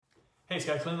Hey, it's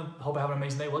Guy Flynn. Hope you're having an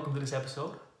amazing day. Welcome to this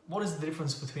episode. What is the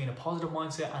difference between a positive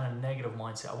mindset and a negative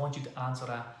mindset? I want you to answer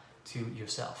that to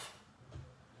yourself.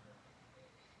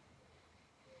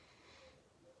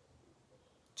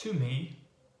 To me,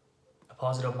 a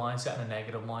positive mindset and a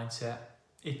negative mindset,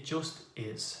 it just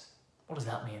is. What does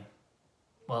that mean?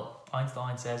 Well,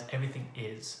 Einstein says everything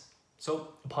is.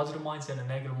 So, a positive mindset and a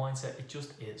negative mindset, it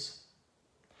just is.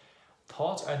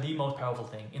 Thoughts are the most powerful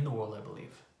thing in the world, I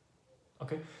believe.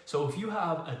 Okay, so if you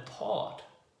have a thought,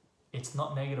 it's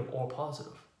not negative or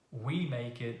positive. We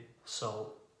make it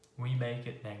so. We make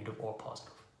it negative or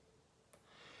positive.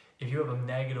 If you have a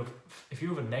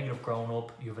negative growing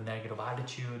up, you have a negative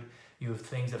attitude, you have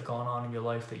things that have gone on in your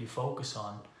life that you focus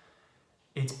on,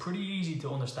 it's pretty easy to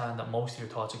understand that most of your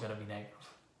thoughts are going to be negative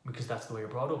because that's the way you're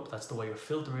brought up. That's the way your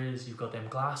filter is. You've got them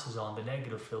glasses on, the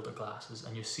negative filter glasses,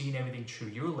 and you're seeing everything through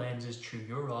your lenses, through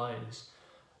your eyes,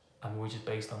 and which is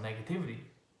based on negativity.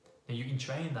 Now you can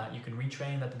train that, you can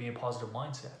retrain that to be a positive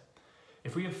mindset.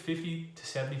 If we have 50 to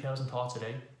 70,000 thoughts a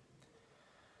day,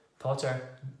 thoughts are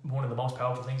one of the most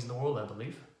powerful things in the world, I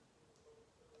believe.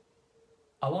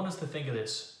 I want us to think of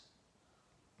this.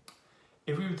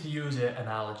 If we were to use an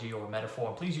analogy or a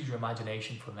metaphor, please use your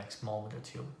imagination for the next moment or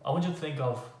two. I want you to think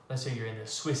of, let's say you're in the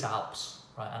Swiss Alps,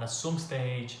 right? And at some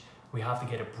stage, we have to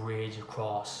get a bridge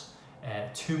across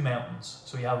two mountains.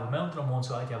 So you have a mountain on one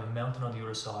side, you have a mountain on the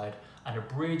other side, and a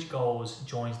bridge joins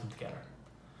them together.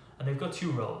 And they've got two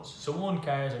roads. So one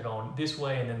cars are going this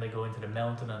way and then they go into the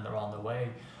mountain and they're on their way.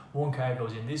 One car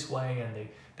goes in this way and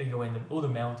they go in the other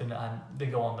mountain and they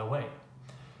go on their way.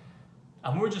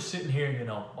 And we're just sitting here,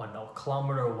 a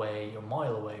kilometer away, a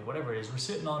mile away, whatever it is. We're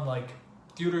sitting on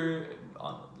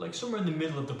somewhere in the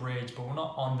middle of the bridge, but we're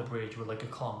not on the bridge, we're like a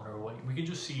kilometer away. We can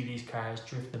just see these cars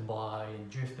drifting by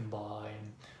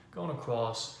and going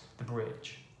across the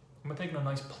bridge. And we're taking a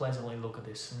nice pleasantly look at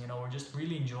this and we're just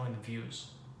really enjoying the views.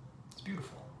 It's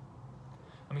beautiful.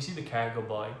 And we see the car go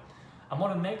by. And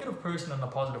what a negative person and a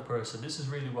positive person, this is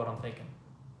really what I'm thinking.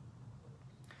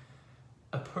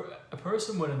 A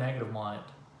person with a negative mind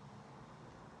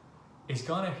is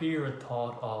going to hear a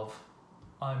thought of,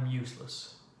 I'm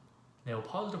useless. Now a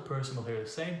positive person will hear the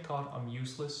same thought, I'm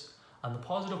useless, and the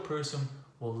positive person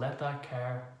will let that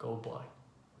car go by.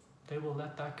 They will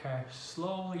let that car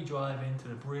slowly drive into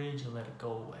the bridge and let it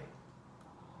go away.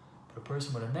 But a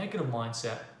person with a negative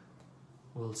mindset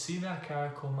will see that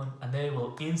car coming and they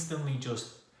will instantly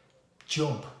just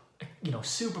jump.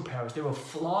 Superpowers. They will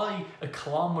fly a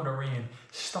kilometer in,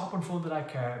 stop in front of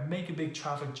that car, make a big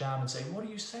traffic jam and say, what are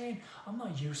you saying? I'm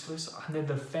not useless. And they're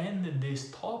defending this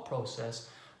thought process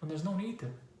when there's no need to.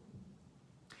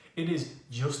 It is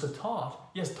just a thought.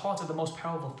 Yes, thoughts are the most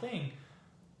powerful thing,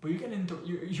 but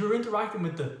you're interacting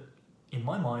with the, in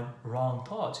my mind, wrong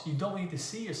thoughts. You don't need to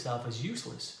see yourself as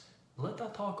useless. Let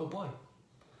that thought go by.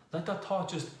 Let that thought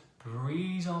just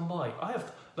breeze on by. I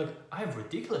have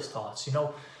ridiculous thoughts.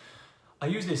 I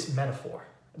use this metaphor,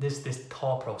 this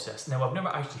thought process. Now, I've never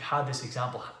actually had this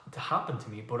example to happen to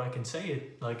me, but I can say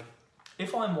it like,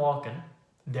 if I'm walking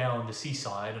down the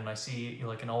seaside and I see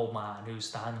like an old man who's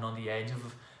standing on the edge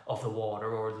of the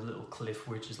water or the little cliff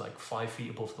which is like 5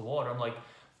 feet above the water, I'm like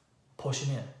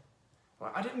pushing in.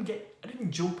 I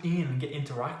didn't jump in and get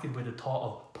interacted with the thought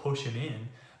of pushing in.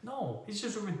 No, it's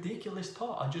just a ridiculous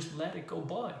thought. I just let it go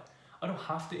by. I don't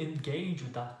have to engage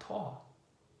with that thought.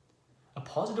 A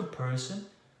positive person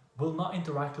will not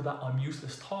interact with that I'm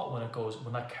useless thought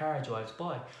when that car drives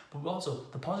by. But also,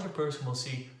 the positive person will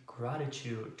see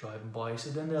gratitude driving by. So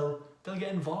then they'll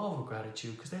get involved with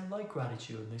gratitude because they like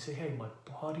gratitude. And they say, hey, my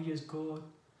body is good.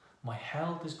 My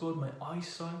health is good. My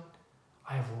eyesight.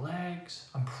 I have legs.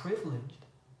 I'm privileged.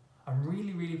 I'm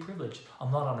really, really privileged.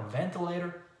 I'm not on a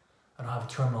ventilator. I don't have a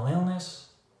terminal illness.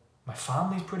 My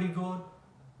family's pretty good.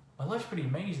 My life's pretty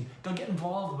amazing. They'll get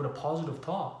involved with a positive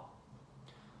thought.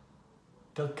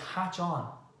 They'll catch on.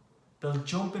 They'll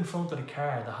jump in front of the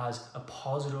car that has a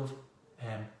positive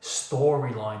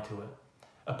storyline to it,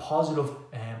 a positive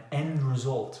end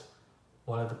result,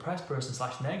 while a depressed person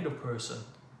 / negative person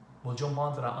will jump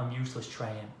onto that I'm useless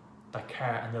train, that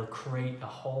car, and they'll create a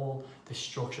whole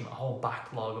destruction, a whole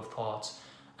backlog of thoughts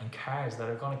and cars that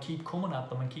are going to keep coming at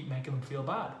them and keep making them feel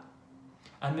bad.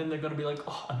 And then they're going to be like,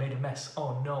 oh, I made a mess.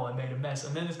 Oh no, I made a mess.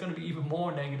 And then it's going to be even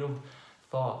more negative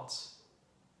thoughts.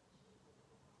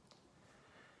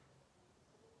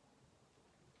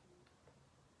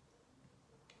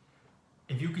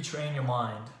 If you could train your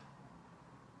mind,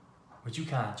 which you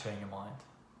can train your mind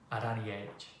at any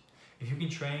age, if you can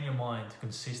train your mind to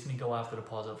consistently go after the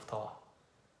positive thought,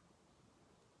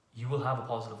 you will have a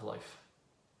positive life.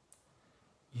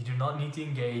 You do not need to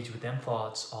engage with them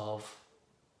thoughts of,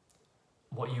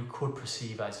 what you could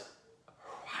perceive as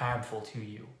harmful to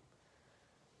you.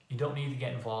 You don't need to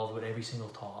get involved with every single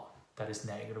thought that is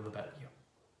negative about you.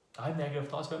 I have negative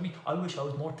thoughts about me. I wish I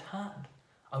was more tanned.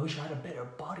 I wish I had a better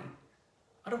body.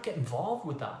 I don't get involved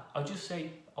with that. I just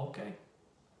say, okay.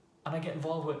 And I get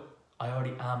involved with, I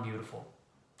already am beautiful.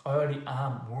 I already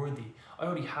am worthy. I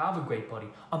already have a great body.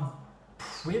 I'm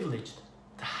privileged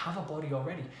to have a body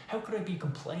already. How could I be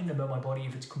complaining about my body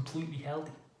if it's completely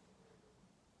healthy?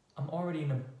 I'm already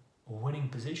in a winning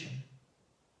position.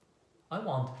 I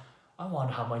want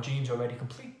to have my dreams already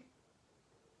complete.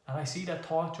 And I see that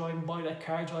thought driving by, that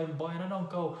car driving by, and I don't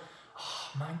go,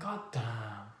 oh man,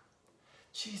 goddamn.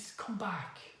 Jeez, come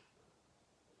back.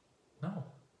 No.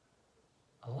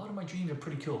 A lot of my dreams are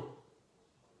pretty cool.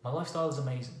 My lifestyle is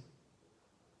amazing.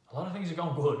 A lot of things are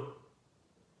going good.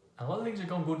 And a lot of things are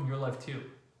going good in your life too.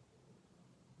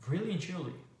 Really and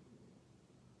truly.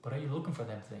 But are you looking for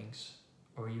them things?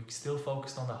 Or are you still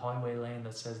focused on the highway lane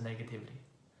that says negativity?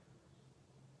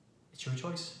 It's your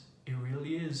choice. It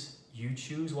really is. You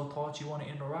choose what thoughts you want to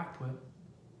interact with.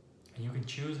 And you can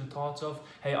choose the thoughts of,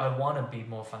 hey, I want to be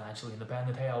more financially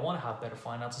independent. Hey, I want to have better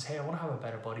finances. Hey, I want to have a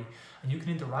better body. And you can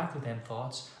interact with them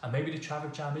thoughts. And maybe the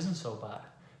traffic jam isn't so bad.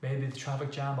 Maybe the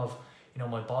traffic jam of,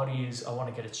 my body is, I want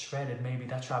to get it shredded. Maybe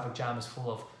that traffic jam is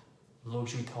full of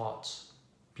luxury thoughts,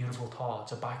 beautiful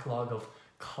thoughts, a backlog of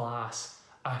class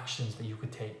actions that you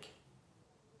could take.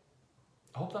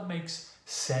 I hope that makes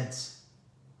sense.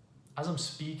 As I'm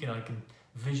speaking, I can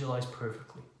visualize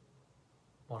perfectly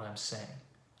what I'm saying.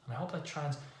 And I hope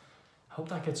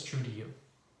that gets through to you.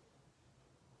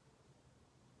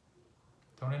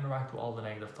 Don't interact with all the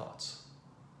negative thoughts.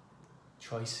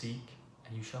 Try seek,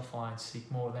 and you shall find. Seek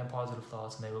more of them positive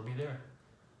thoughts, and they will be there.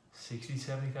 60,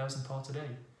 70,000 thoughts a day.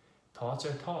 Thoughts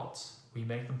are thoughts. We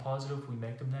make them positive, we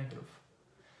make them negative.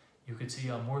 You could see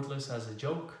I'm worthless as a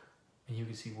joke, and you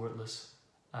could see worthless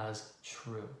as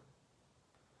true.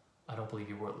 I don't believe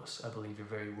you're worthless. I believe you're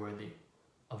very worthy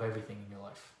of everything in your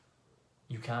life.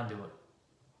 You can do it.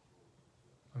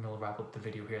 I'm going to wrap up the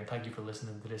video here, and thank you for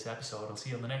listening to this episode. I'll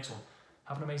see you on the next one.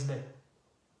 Have an amazing day.